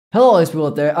Hello all people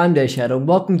out there, I'm Deadshadow.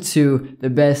 Welcome to the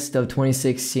best of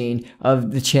 2016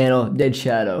 of the channel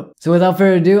Deadshadow. So without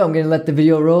further ado, I'm gonna let the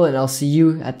video roll and I'll see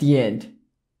you at the end.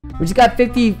 We just got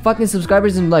 50 fucking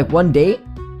subscribers in like one day?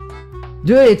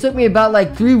 Dude, it took me about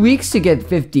like 3 weeks to get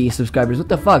 50 subscribers, what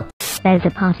the fuck? There's a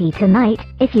party tonight,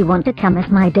 if you want to come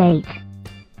as my date.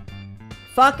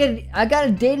 Fucking, I got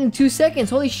a date in 2 seconds,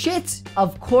 holy shit!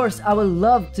 Of course, I would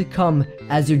love to come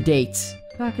as your date.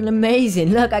 Fucking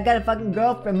amazing. Look, I got a fucking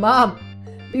girlfriend, Mom.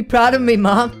 Be proud of me,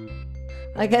 Mom.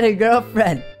 I got a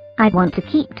girlfriend. I'd want to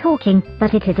keep talking,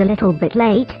 but it is a little bit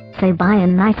late, so bye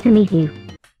and nice to meet you.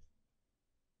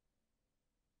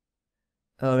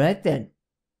 Alright then.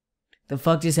 The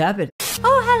fuck just happened?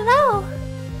 Oh, hello.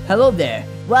 Hello there.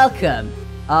 Welcome.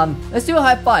 Let's do a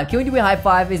high five. Can we do a high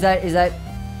five? Is that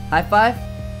high five?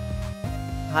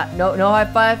 No high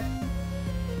five?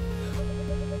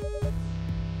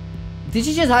 Did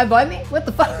you just high five me? What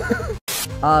the fuck?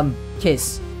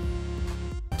 Kiss.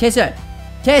 Kiss her.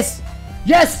 Kiss.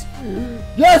 Yes.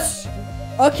 Yes.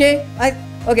 Okay.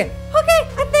 Okay. Okay,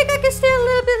 I think I can stay a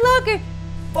little bit longer.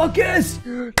 Fuck yes.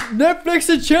 Netflix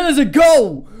and chill is a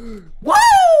go. Woo!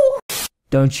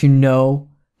 Don't you know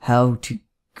how to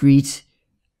greet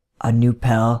a new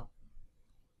pal?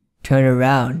 Turn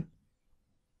around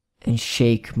and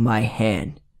shake my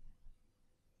hand.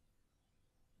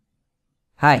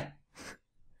 Hi.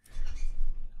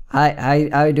 Hi,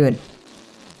 how you doing?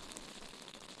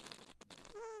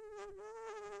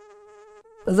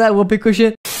 Was that whoopee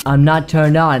cushion? I'm not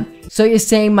turned on. So you're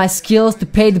saying my skills to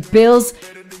pay the bills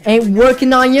ain't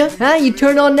working on you? Huh? You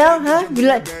turned on now? Huh?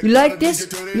 You like this?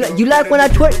 You like when I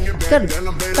twerk?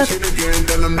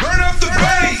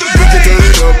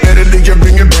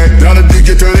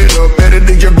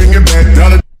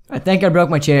 I think I broke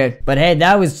my chair. But hey,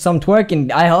 that was some twerking.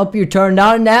 I hope you turned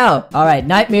on now. Alright,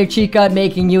 Nightmare Chica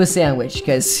making you a sandwich.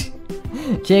 Cause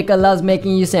Chica loves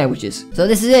making you sandwiches. So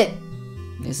this is it.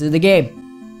 This is the game.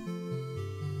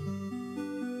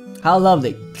 How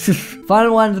lovely. If I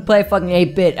wanted to play fucking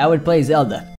 8-bit, I would play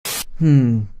Zelda.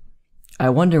 I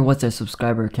wonder what's our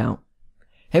subscriber count.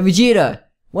 Hey Vegeta,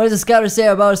 what does the scouter say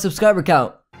about our subscriber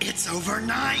count? It's over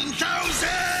 9,000!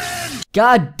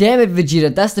 God damn it,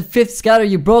 Vegeta, that's the 5th scouter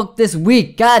you broke this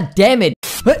week. God damn it.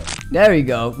 There we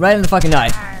go, right in the fucking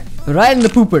eye. Right in the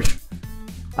pooper.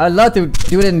 I'd love to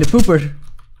do it in the pooper.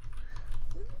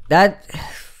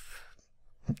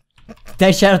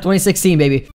 Deadshadow 2016,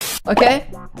 baby. Okay,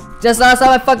 just lost all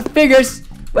my fucking fingers,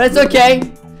 but it's okay.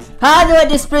 How do I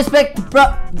disrespect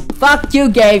the fuck you,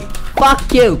 game.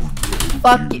 Fuck you.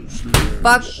 Fuck you.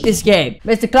 Fuck this game.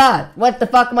 Mr. Cloud, what the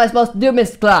fuck am I supposed to do,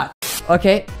 Mr. Cloud?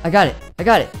 Okay, I got it. I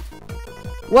got it.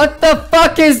 What the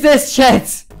fuck is this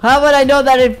shit? How would I know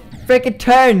that it freaking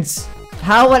turns?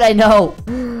 How would I know?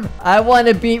 I want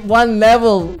to beat one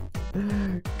level.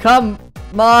 Come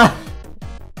on.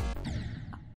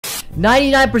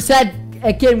 99%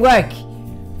 it can work.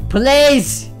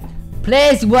 Please.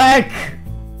 Please work.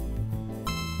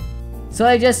 So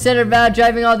I just sit around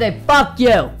driving all day. Fuck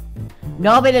you.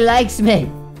 Nobody likes me.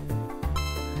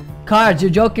 Cards,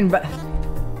 you're joking, bro.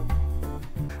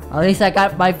 At least I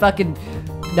got my fucking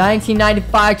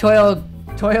 1995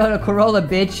 Toyota Corolla,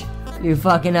 bitch. You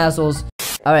fucking assholes.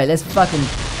 Alright, let's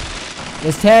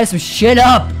tear some shit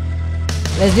up.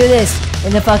 Let's do this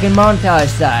in the fucking montage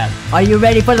style. Are you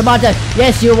ready for the montage?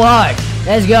 Yes, you are.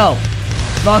 Let's go.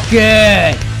 Fuck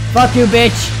it. Fuck you,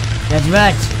 bitch. That's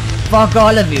right. Fuck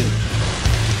all of you.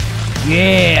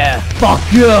 Yeah. Fuck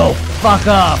you. Fuck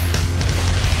off.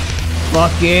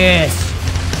 Fuck yes.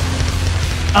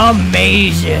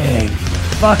 Amazing!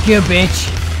 Fuck you, bitch!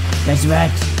 That's right.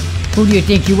 Who do you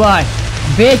think you are?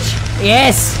 Bitch?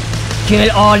 Yes! Kill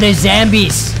all the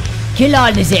zombies! Kill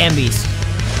all the zombies!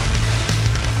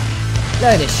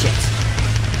 Look at this shit.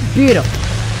 Beautiful.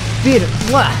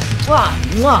 Beautiful. Mwah! Mwah!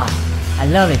 Mwah! I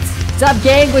love it. What's up,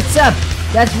 gang? What's up?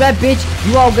 That's right, bitch.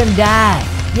 You all gonna die.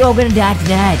 You all gonna die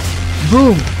tonight.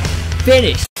 Boom.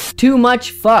 Finished. Too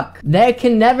much fuck. There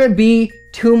can never be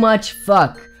too much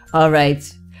fuck. Alright.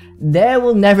 There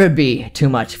will never be too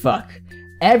much fuck.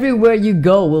 Everywhere you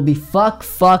go will be fuck,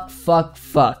 fuck, fuck,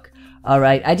 fuck.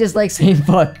 Alright, I just like saying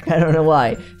fuck. I don't know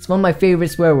why. It's one of my favorite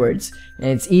swear words. And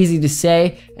it's easy to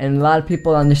say, and a lot of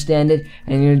people understand it.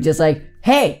 And you're just like,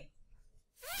 hey,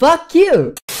 fuck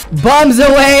you. Bombs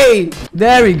away.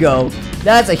 There we go.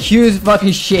 That's a huge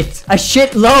fucking shit. A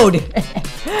shit load.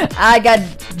 I got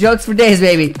jokes for days,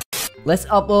 baby. Let's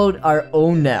upload our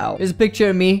own now. Here's a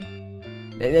picture of me.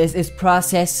 This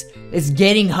process is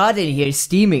getting hot in here,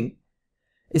 steaming.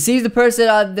 It seems the person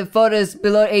on the photo is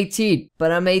below 18,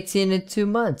 but I'm 18 in 2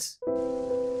 months.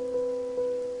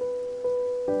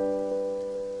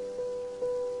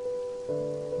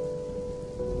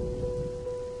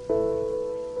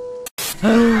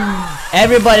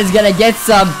 Everybody's gonna get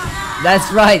some.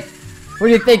 That's right. Who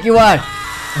do you think you are?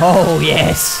 Oh,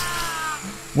 yes.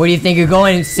 Where do you think you're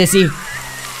going, sissy?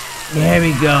 There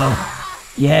we go.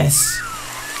 Yes.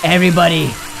 Everybody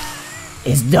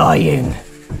is dying.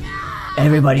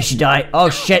 Everybody should die. Oh,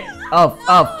 shit. Oh,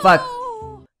 fuck.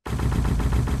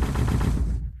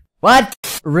 What?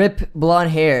 Rip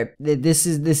blonde hair. This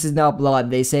is not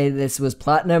blonde. They say this was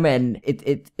platinum and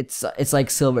it's like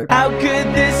silver. How could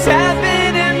this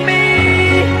happen to me?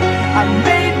 I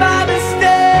made my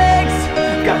mistakes,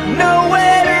 got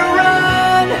nowhere to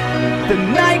run. The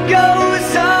night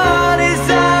goes on as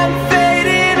I'm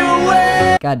fading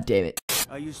away. God damn it.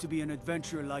 I used to be an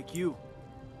adventurer like you,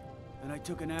 and I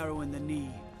took an arrow in the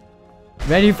knee.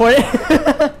 Ready for it?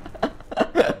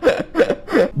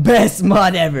 Best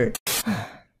mod ever.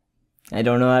 I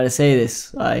don't know how to say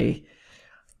this. I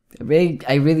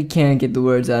really can't get the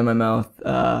words out of my mouth.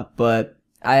 But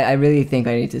I really think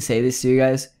I need to say this to you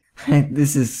guys.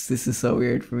 This is so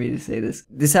weird for me to say this.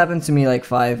 This happened to me like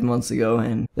 5 months ago,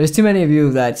 and there's too many of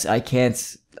you that I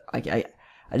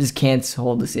just can't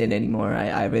hold this in anymore.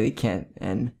 I really can't,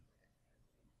 and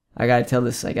I gotta tell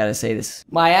this. I gotta say this.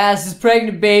 My ass is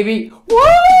pregnant, baby.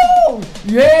 Woo!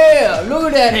 Yeah, look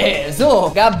at that ass. Oh,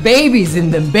 got babies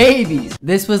in them, babies.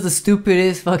 This was the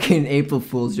stupidest fucking April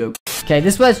Fool's joke. Okay,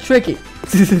 this one's tricky.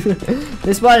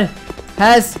 This one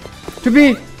has to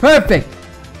be perfect.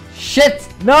 Shit,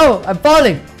 no, I'm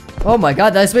falling. Oh my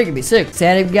god, that's making me sick.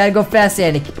 Sonic, we gotta go fast,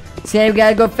 Sonic. Sonic, we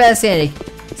gotta go fast, Sonic.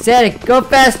 Sonic, go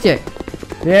faster.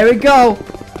 There we go.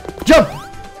 Jump.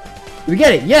 We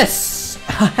get it, yes.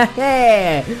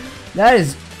 That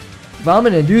is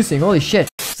vomit inducing, holy shit.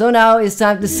 So now it's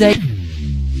time to say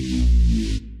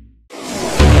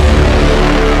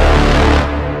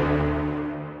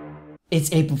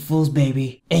it's April Fool's,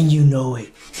 baby, and you know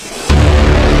it.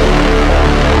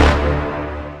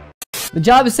 The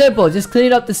job is simple, just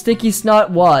clean up the sticky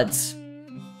snot wads.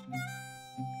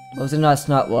 Those are not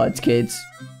snot wads, kids.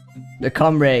 They're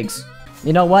cum rags.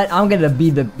 You know what? I'm gonna be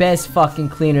the best fucking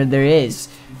cleaner there is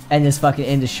in this fucking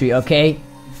industry, okay?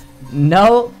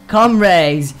 No cum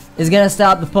rags is gonna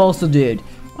stop the postal dude.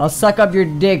 I'll suck up your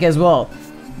dick as well.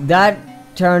 That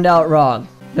turned out wrong.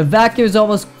 The vacuum is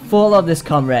almost full of this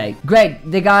cum rag. Great,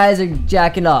 the guys are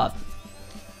jacking off.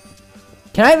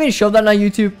 Can I even show that on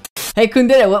YouTube? Hey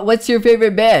Kundita, what's your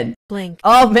favorite band? Blink.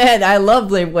 Oh man, I love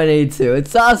Blink 182.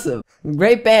 It's awesome.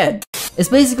 Great band. It's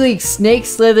basically snakes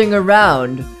slithering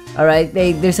around. Alright,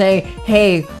 they're saying,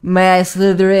 hey, may I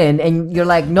slither in? And you're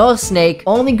like, no snake,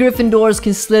 only Gryffindors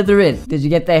can slither in. Did you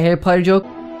get that Harry Potter joke?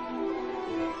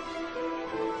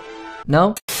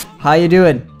 No? How you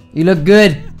doing? You look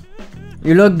good.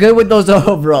 You look good with those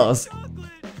overalls.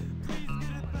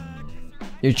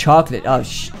 Your chocolate. Oh,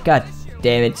 god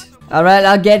damn it. Alright,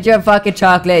 I'll get your fucking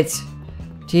chocolates.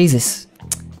 Jesus.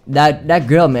 That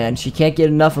girl, man, she can't get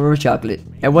enough of her chocolate.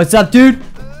 Hey, what's up, dude?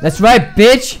 That's right,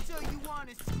 bitch.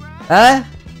 Huh?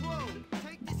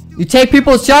 You take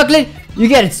people's chocolate, you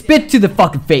get it spit to the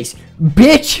fucking face.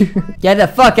 Bitch! Get the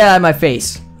fuck out of my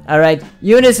face. Alright,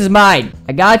 Eunice is mine.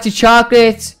 I got you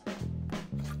chocolates.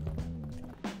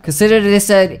 Consider this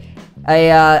a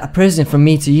present from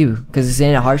me to you, because it's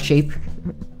in a heart shape.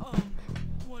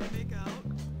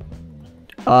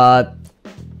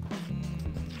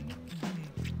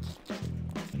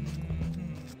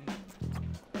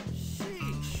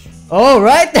 Oh,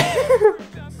 right there.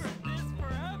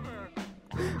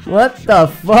 What the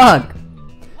fuck?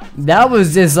 That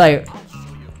was just like,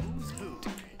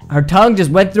 her tongue just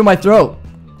went through my throat.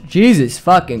 Jesus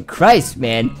fucking Christ,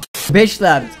 man. Bitch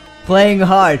slapped, playing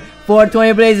hard,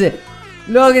 420 blazing.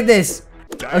 Look at this.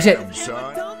 Oh shit.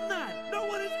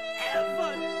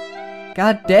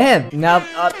 God damn. Now,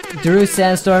 Drew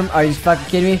Sandstorm, are you fucking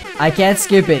kidding me? I can't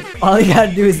skip it. All you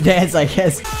gotta do is dance, I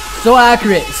guess. So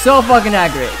accurate, so fucking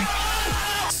accurate.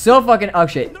 So fucking, oh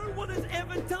shit.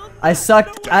 I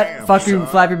sucked at fucking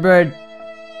Flappy Bird.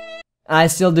 I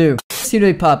still do. Seem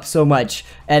to be popped so much,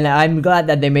 and I'm glad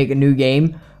that they make a new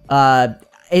game.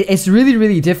 It's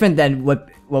really different than what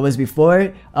was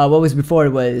before. What was before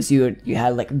was you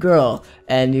had like a girl,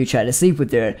 and you try to sleep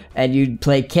with her, and you'd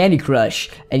play Candy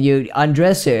Crush, and you'd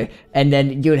undress her, and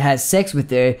then you'd have sex with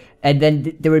her, and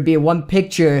then there would be one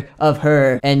picture of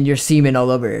her and your semen all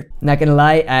over her. Not gonna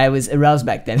lie, I was aroused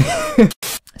back then.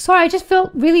 Sorry, I just felt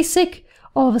really sick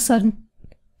all of a sudden.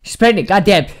 She's pregnant,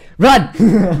 goddamn. Run!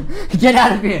 Get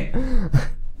out of here!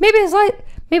 Maybe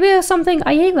it's something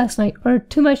I ate last night, or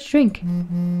too much drink.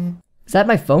 Is that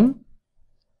my phone?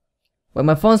 Well,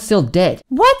 my phone's still dead.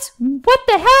 What? What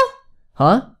the hell?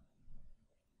 Huh?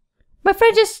 My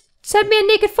friend just sent me a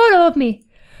naked photo of me.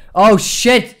 Oh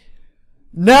shit!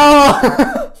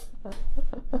 No!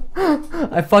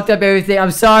 I fucked up everything.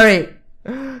 I'm sorry.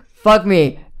 Fuck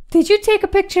me. Did you take a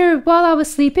picture while I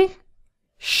was sleeping?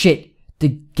 Shit.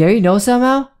 Did Gary know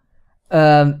somehow?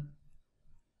 Oh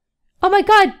my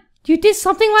god, you did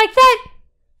something like that?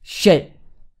 Shit.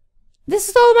 This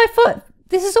is all over my foot.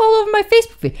 This is all over my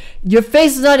Facebook feed. Your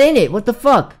face is not in it. What the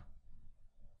fuck?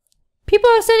 People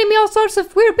are sending me all sorts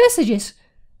of weird messages.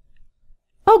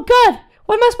 Oh god,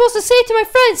 what am I supposed to say to my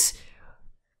friends?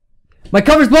 My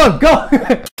cover's blown. Go!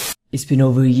 It's been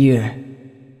over a year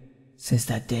since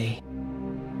that day.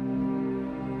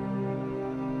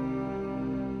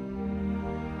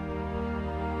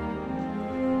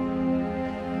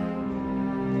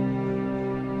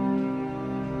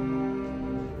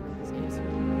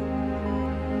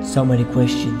 So many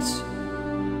questions.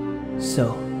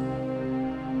 So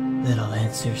little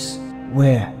answers.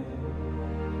 Where?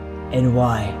 And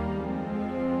why?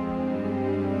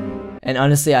 And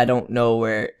honestly, I don't know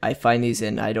where I find these,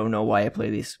 and I don't know why I play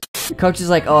these. The coach is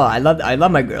like, oh, I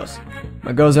love my girls.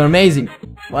 My girls are amazing.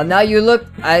 Well, now you look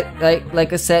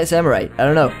like a samurai. I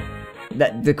don't know.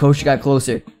 That the coach got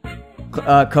closer.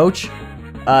 Coach,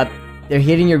 they're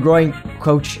hitting your groin,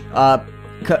 coach.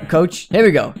 Coach, here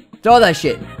we go. Throw that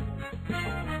shit.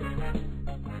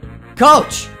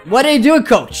 Coach, what are you doing,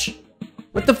 coach?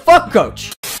 What the fuck,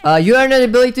 coach? You earned the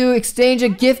ability to exchange a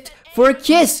gift for a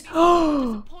kiss.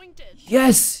 Oh.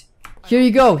 Yes! Here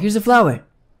you go. Here's a flower.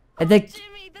 And then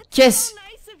kiss!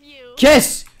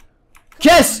 Kiss!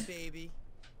 Kiss!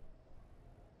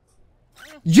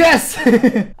 Yes!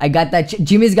 I got that.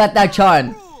 Jimmy's got that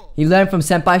charm. He learned from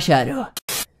Senpai Shadow.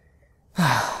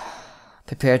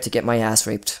 Prepare to get my ass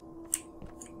raped.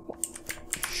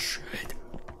 Shit.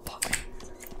 Fuck me.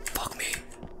 Fuck me.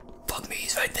 Fuck me.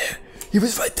 He's right there. He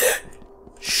was right there.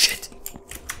 Shit.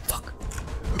 Fuck.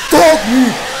 Fuck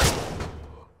me!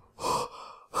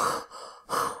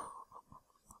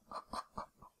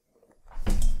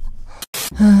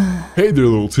 Hey there,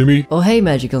 little Timmy. Oh hey,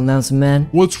 magical announcement man.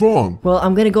 What's wrong? Well,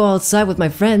 I'm gonna go outside with my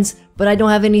friends, but I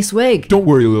don't have any swag. Don't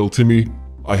worry, little Timmy.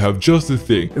 I have just the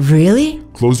thing. Really?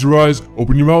 Close your eyes,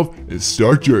 open your mouth, and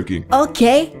start jerking.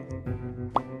 Okay.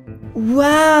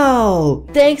 Wow.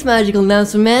 Thanks, magical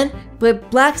announcement man.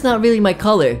 But black's not really my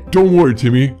color. Don't worry,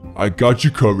 Timmy. I got you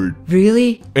covered.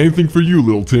 Really? Anything for you,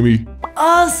 little Timmy.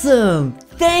 Awesome.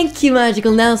 Thank you,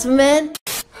 magical announcement man.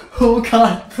 Oh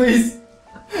god, please.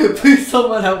 Please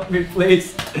someone help me,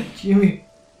 please. Jimmy.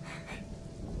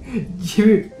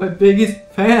 Jimmy, my biggest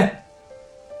fan.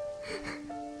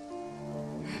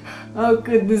 How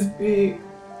could this be?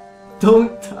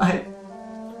 Don't die.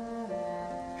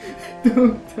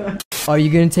 Don't die. Are you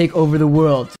gonna take over the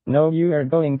world? No, you are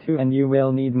going to, and you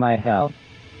will need my help.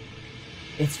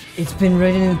 It's been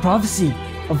written in prophecy.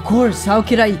 Of course, how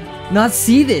could I not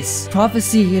see this?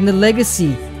 Prophecy and the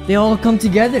legacy. They all come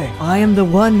together. I am the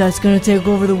one that's gonna take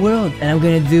over the world, and I'm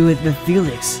gonna do it with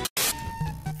Felix.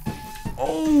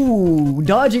 Oh,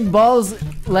 dodging balls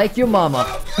like your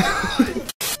mama.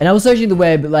 And I was searching the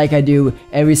web like I do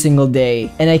every single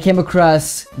day, and I came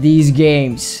across these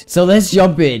games. So let's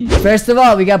jump in. First of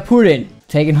all, we got Purin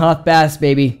taking hot baths,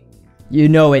 baby. You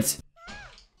know it.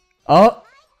 Oh,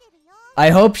 I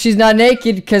hope she's not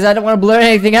naked because I don't want to blur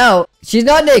anything out. She's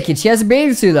not naked. She has a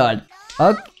bathing suit on.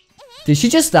 Okay. Did she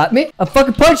just stop me? I'll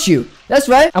fucking punch you. That's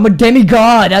right. I'm a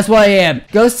demigod. That's what I am.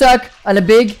 Go suck on a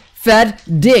big fat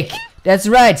dick. That's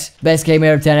right. Best game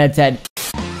ever, 10 out of 10.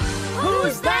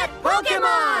 Who's that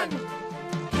Pokemon?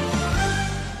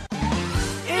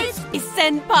 It's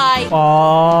Senpai.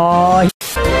 Aww.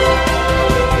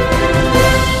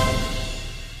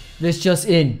 This just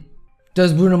in.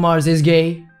 Does Bruno Mars is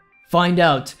gay? Find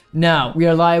out now. We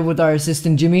are live with our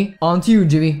assistant Jimmy. On to you,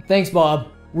 Jimmy. Thanks, Bob.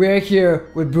 We're here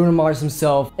with Bruno Mars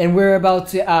himself, and we're about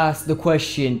to ask the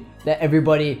question that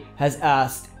everybody has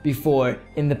asked before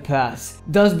in the past.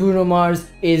 Does Bruno Mars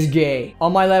is gay?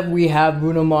 On my left, we have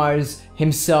Bruno Mars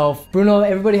himself. Bruno,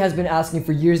 everybody has been asking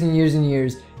for years and years and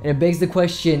years, and it begs the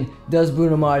question, does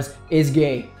Bruno Mars is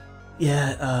gay?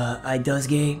 Yeah, I does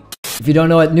gay. If you don't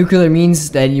know what nuclear means,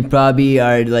 then you probably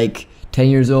are like 10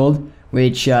 years old,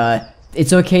 which,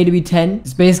 it's okay to be 10.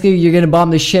 It's basically you're gonna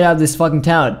bomb the shit out of this fucking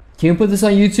town. Can we put this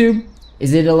on YouTube?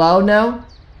 Is it allowed now?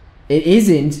 It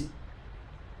isn't.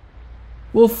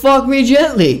 Well, fuck me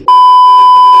gently.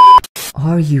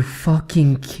 Are you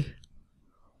fucking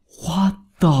what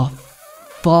the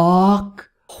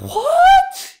fuck?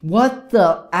 What? What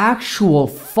the actual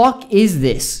fuck is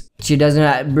this? She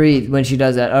doesn't breathe when she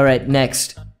does that. Alright,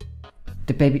 next.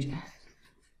 The baby...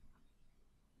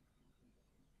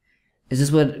 Is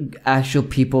this what actual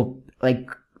people,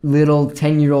 like little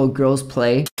 10-year-old girls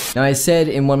play? Now I said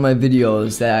in one of my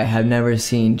videos that I have never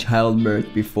seen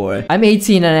childbirth before. I'm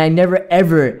 18 and I never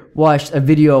ever watched a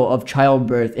video of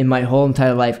childbirth in my whole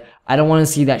entire life. I don't want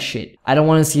to see that shit. I don't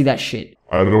want to see that shit.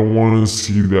 I don't want to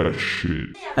see that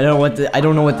shit. I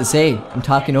don't know what to say. I'm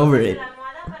talking over it.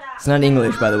 It's not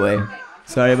English, by the way.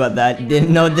 Sorry about that.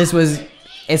 Didn't know this was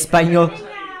Espanol.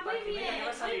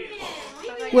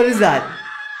 What is that?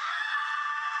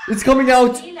 It's coming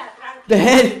out. The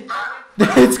head. The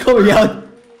head's coming out.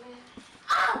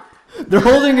 They're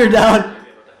holding her down.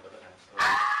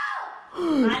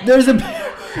 There's a...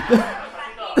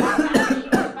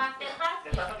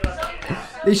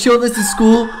 They showed this in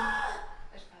school.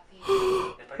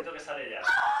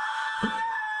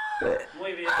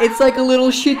 It's like a little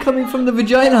shit coming from the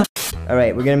vagina.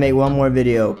 Alright, we're gonna make one more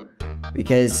video.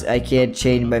 Because I can't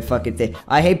change my fucking thing.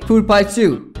 I hate Food Pie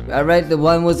 2. Alright, the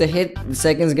one was a hit. The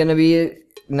second's gonna be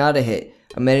not a hit.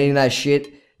 I'm editing that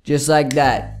shit just like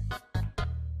that.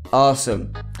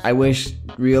 Awesome. I wish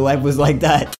real life was like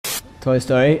that. Toy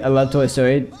Story. I love Toy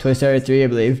Story. Toy Story 3, I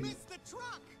believe.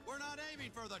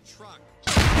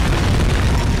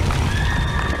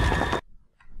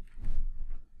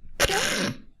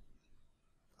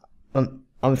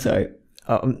 I'm sorry.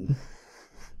 I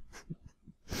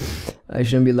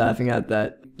shouldn't be laughing at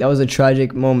that. That was a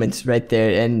tragic moment right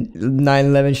there, and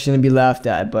 9/11 shouldn't be laughed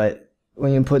at, but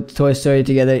when you put Toy Story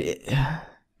together,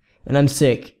 and I'm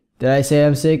sick. Did I say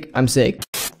I'm sick? I'm sick.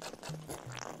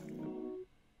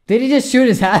 Did he just shoot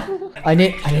his hat? I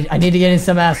need to get in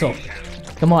some asshole.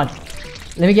 Come on.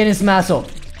 Let me get in some asshole.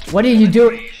 What did you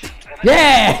do?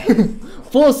 Yeah!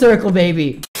 Full circle,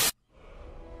 baby.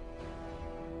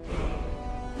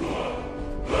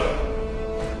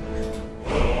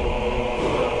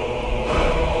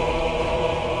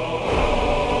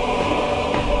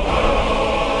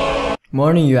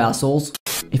 Morning, you assholes.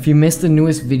 If you missed the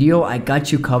newest video, I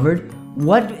got you covered.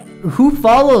 What? Who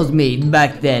follows me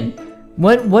back then?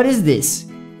 What is this?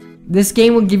 This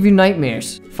game will give you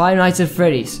nightmares. Five Nights at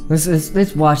Freddy's.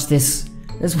 Let's watch this.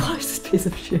 Let's watch this piece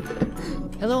of shit.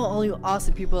 Hello, all you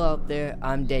awesome people out there.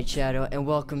 I'm Deadshadow, and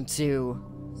welcome to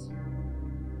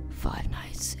Five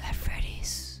Nights at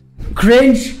Freddy's.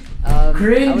 Cringe.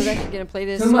 Cringe. I was actually gonna play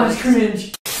this. So much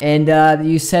cringe. And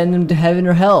you send them to heaven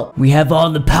or hell. We have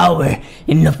all the power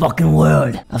in the fucking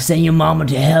world. I'll send your mama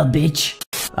to hell, bitch.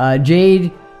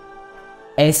 Jade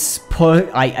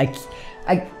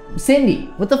Cindy,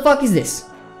 what the fuck is this?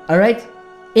 Alright?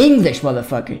 English,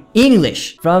 motherfucker.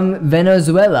 English. From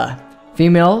Venezuela.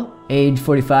 Female, age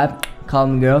 45,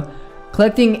 calm girl.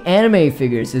 Collecting anime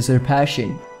figures is her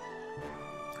passion.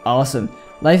 Awesome.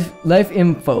 Life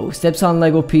info. Steps on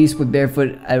Lego piece with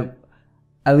barefoot at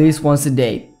least once a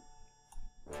day.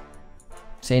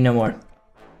 Say no more.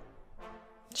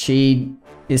 She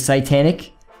is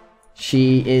satanic.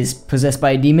 She is possessed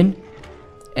by a demon.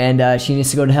 And she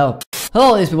needs to go to hell.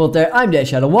 Hello, these people out there. I'm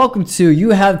Deadshadow. Welcome to You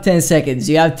Have 10 Seconds.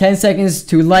 You have 10 seconds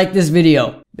to like this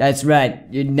video. That's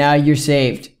right. Now you're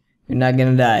saved. You're not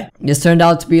gonna die. This turned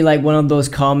out to be like one of those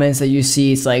comments that you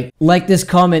see. It's like this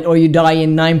comment or you die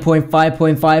in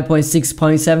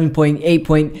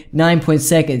 9.5.5.6.7.8.9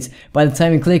 seconds. By the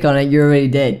time you click on it, you're already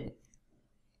dead.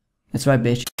 That's right,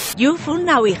 bitch. You fool,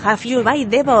 now we have you by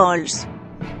the balls.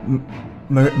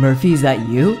 Murphy, is that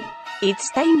you?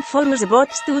 It's time for us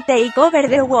bots to take over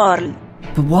the world.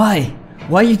 But why?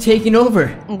 Why are you taking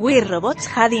over? We robots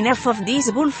had enough of this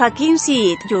bullfucking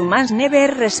shit. Humans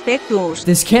never respect us.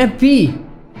 This can't be.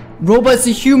 Robots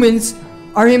and humans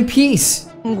are in peace.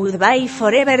 Goodbye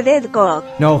forever, dead cock.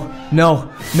 No.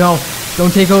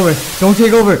 Don't take over. Don't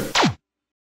take over.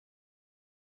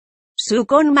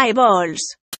 Suck on my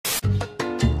balls.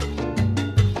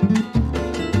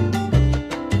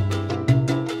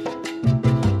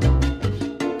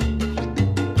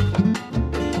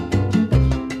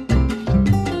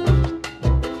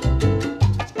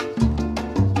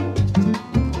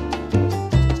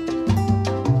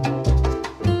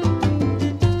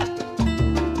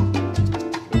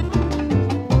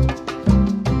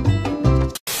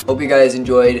 Hope you guys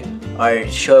enjoyed our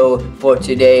show for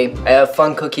today. I have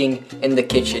fun cooking in the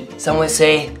kitchen. Some would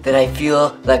say that I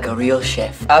feel like a real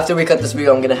chef. After we cut this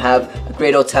video, I'm gonna have a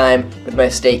great old time with my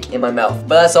steak in my mouth.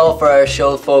 But that's all for our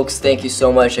show, folks. Thank you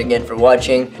so much again for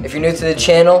watching. If you're new to the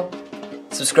channel,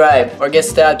 subscribe or get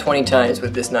stabbed 20 times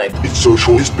with this knife. It's so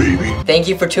choice, baby. Thank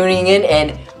you for tuning in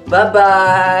and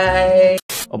bye-bye.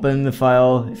 Open the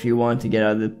file if you want to get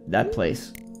out of that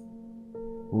place.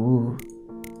 Ooh.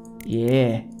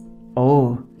 Yeah.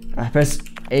 Oh. I press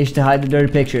H to hide the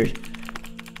dirty pictures.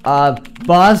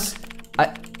 Boss?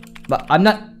 I'm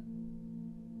not...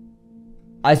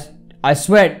 I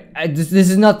swear, this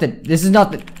is nothing. This is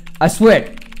nothing. I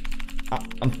swear.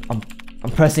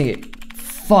 I'm pressing it.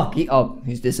 Fuck. Oh,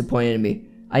 he's disappointed in me.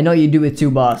 I know you do it too,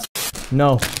 boss.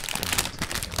 No.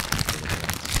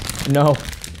 No.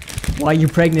 Why are you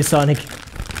pregnant, Sonic?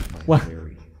 Why?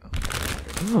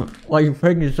 Why are you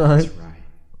pregnant, Sonic? That's right.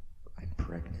 I'm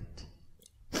pregnant.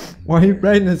 Why are you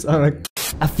pregnant, Sonic?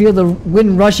 I feel the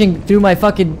wind rushing through my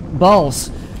fucking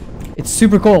balls. It's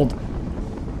super cold.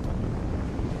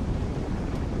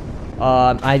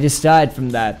 I just died from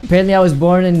that. Apparently I was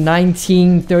born in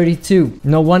 1932.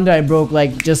 No wonder I broke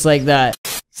like just like that.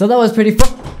 So that was pretty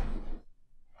fun.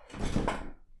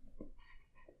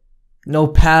 No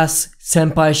pass,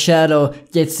 Senpai Shadow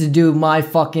gets to do my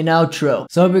fucking outro.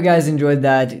 So I hope you guys enjoyed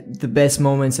that. The best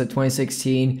moments of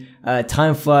 2016.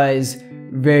 Time flies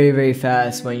very, very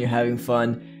fast when you're having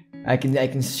fun. I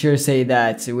can sure say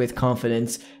that with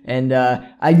confidence. And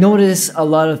I noticed a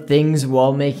lot of things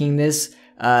while making this.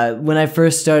 When I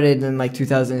first started in like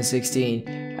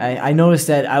 2016, I noticed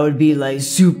that I would be like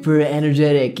super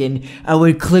energetic and I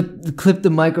would clip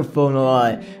the microphone a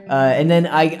lot. And then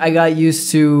I got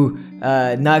used to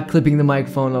not clipping the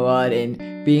microphone a lot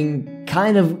and being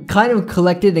kind of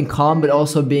collected and calm, but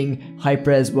also being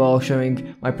hyper as well,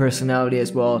 showing my personality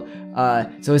as well.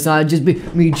 So it's not just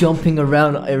me jumping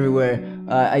around everywhere.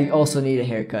 I also need a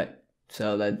haircut,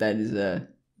 so that is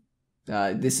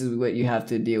this is what you have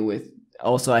to deal with.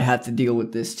 Also, I have to deal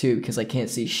with this too because I can't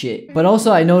see shit. But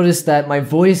also, I noticed that my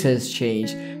voice has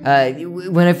changed.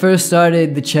 When I first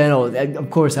started the channel, of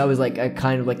course, I was like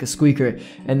kind of like a squeaker,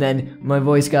 and then my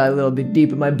voice got a little bit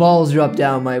deeper. My balls dropped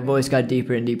down. My voice got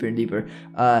deeper and deeper and deeper.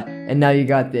 And now you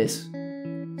got this.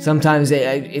 Sometimes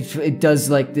it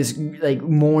does like this like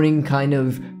morning kind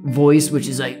of voice, which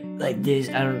is like this.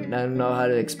 I don't know how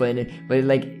to explain it, but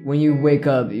like when you wake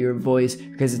up, your voice,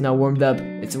 because it's not warmed up,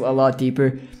 it's a lot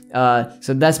deeper.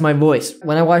 So that's my voice.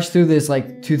 When I watched through this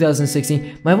like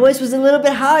 2016, my voice was a little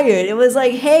bit higher. It was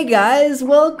like, hey guys,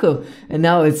 welcome. And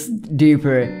now it's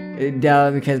deeper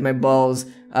down because my balls,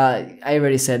 I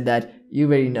already said that. You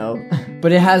already know.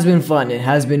 But it has been fun. It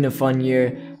has been a fun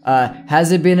year.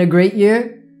 Has it been a great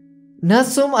year? Not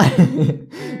so much.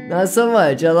 Not so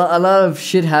much. A lot of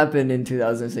shit happened in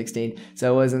 2016.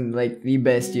 So it wasn't like the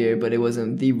best year, but it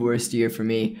wasn't the worst year for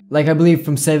me. Like I believe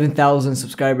from 7,000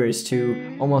 subscribers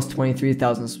to almost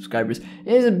 23,000 subscribers.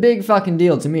 It is a big fucking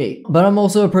deal to me. But I'm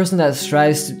also a person that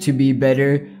strives to be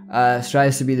better.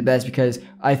 Strives to be the best, because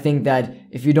I think that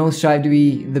if you don't strive to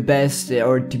be the best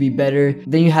or to be better,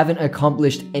 then you haven't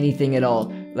accomplished anything at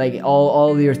all. Like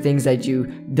all your things that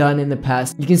you've done in the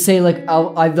past, you can say like,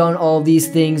 I've done all these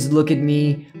things, look at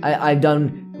me, I've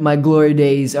done, my glory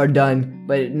days are done.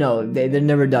 But no, they're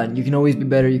never done. You can always be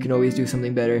better, you can always do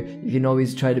something better, you can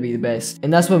always try to be the best.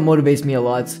 And that's what motivates me a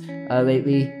lot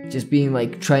lately, just being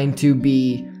like trying to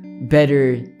be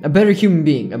better, a better human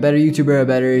being, a better YouTuber, a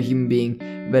better human being,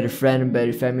 a better friend, a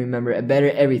better family member, a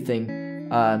better everything.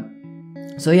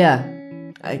 So yeah,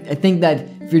 I think that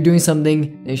if you're doing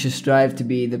something, you should strive to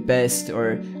be the best,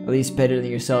 or at least better than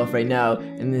yourself right now,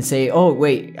 and then say, oh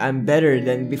wait, I'm better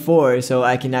than before, so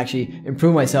I can actually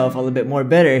improve myself a little bit more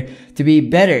better to be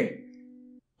better.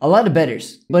 A lot of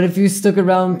betters. But if you stuck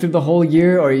around through the whole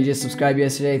year, or you just subscribed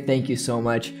yesterday, thank you so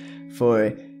much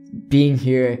for being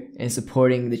here and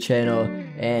supporting the channel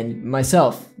and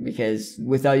myself, because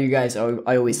without you guys,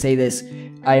 I always say this,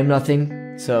 I am nothing.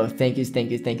 So thank you so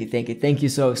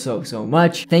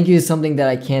much. Thank you is something that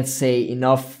I can't say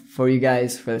enough for you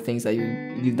guys, for the things that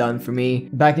you've done for me.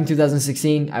 Back in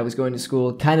 2016, I was going to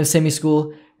school, kind of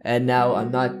semi-school, and now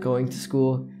I'm not going to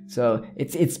school. So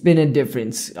it's been a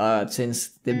difference since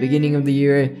the beginning of the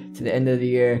year to the end of the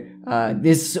year.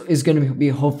 This is gonna be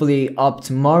hopefully up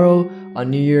tomorrow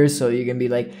on New Year's, so you're gonna be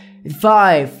like,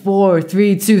 5, 4,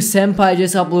 3, 2, Senpai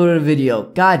just uploaded a video.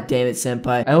 God damn it,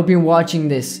 Senpai. I hope you're watching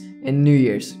this in New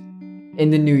Year's, in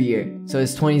the new year. So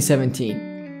it's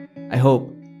 2017. I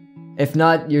hope. If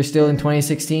not, you're still in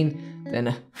 2016,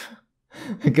 then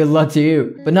good luck to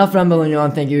you. But enough rambling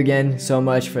on. Thank you again so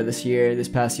much for this year. This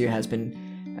past year has been,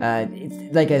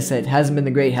 like I said, hasn't been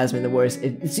the great, hasn't been the worst.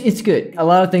 It's good. A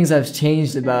lot of things have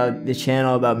changed about the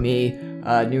channel, about me.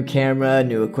 New camera,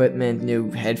 new equipment, new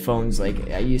headphones.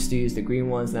 Like I used to use the green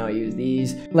ones, now I use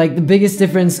these. Like the biggest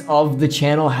difference of the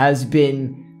channel has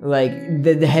been like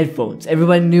the headphones.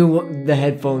 Everybody knew the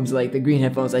headphones, like the green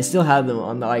headphones. I still have them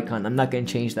on the icon. I'm not gonna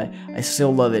change that. I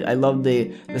still love it. I love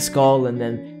the skull, and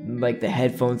then like the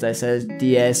headphones that says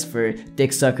DS for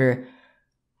dick sucker.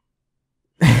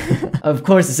 Of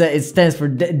course, it stands for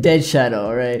Deadshadow,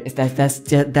 alright?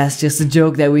 That's just a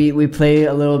joke that we play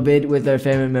a little bit with our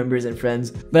family members and friends.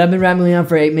 But I've been rambling on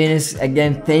for 8 minutes.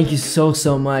 Again, thank you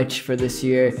so much for this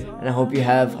year, and I hope you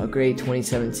have a great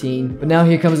 2017. But now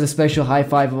here comes a special high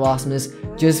five of awesomeness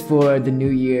just for the new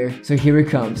year. So here it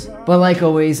comes. But like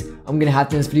always, I'm gonna have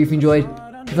to end this video if you enjoyed.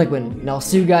 Hit like button, and I'll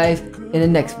see you guys in the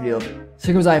next video. So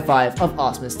here comes high five of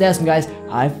awesomeness. That's awesome, guys.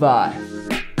 High five.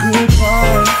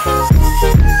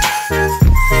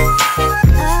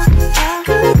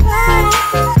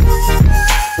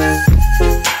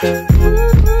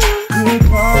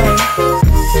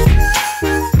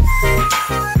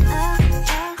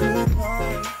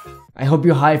 I hope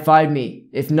you high-five me.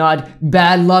 If not,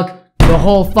 bad luck the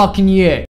whole fucking year.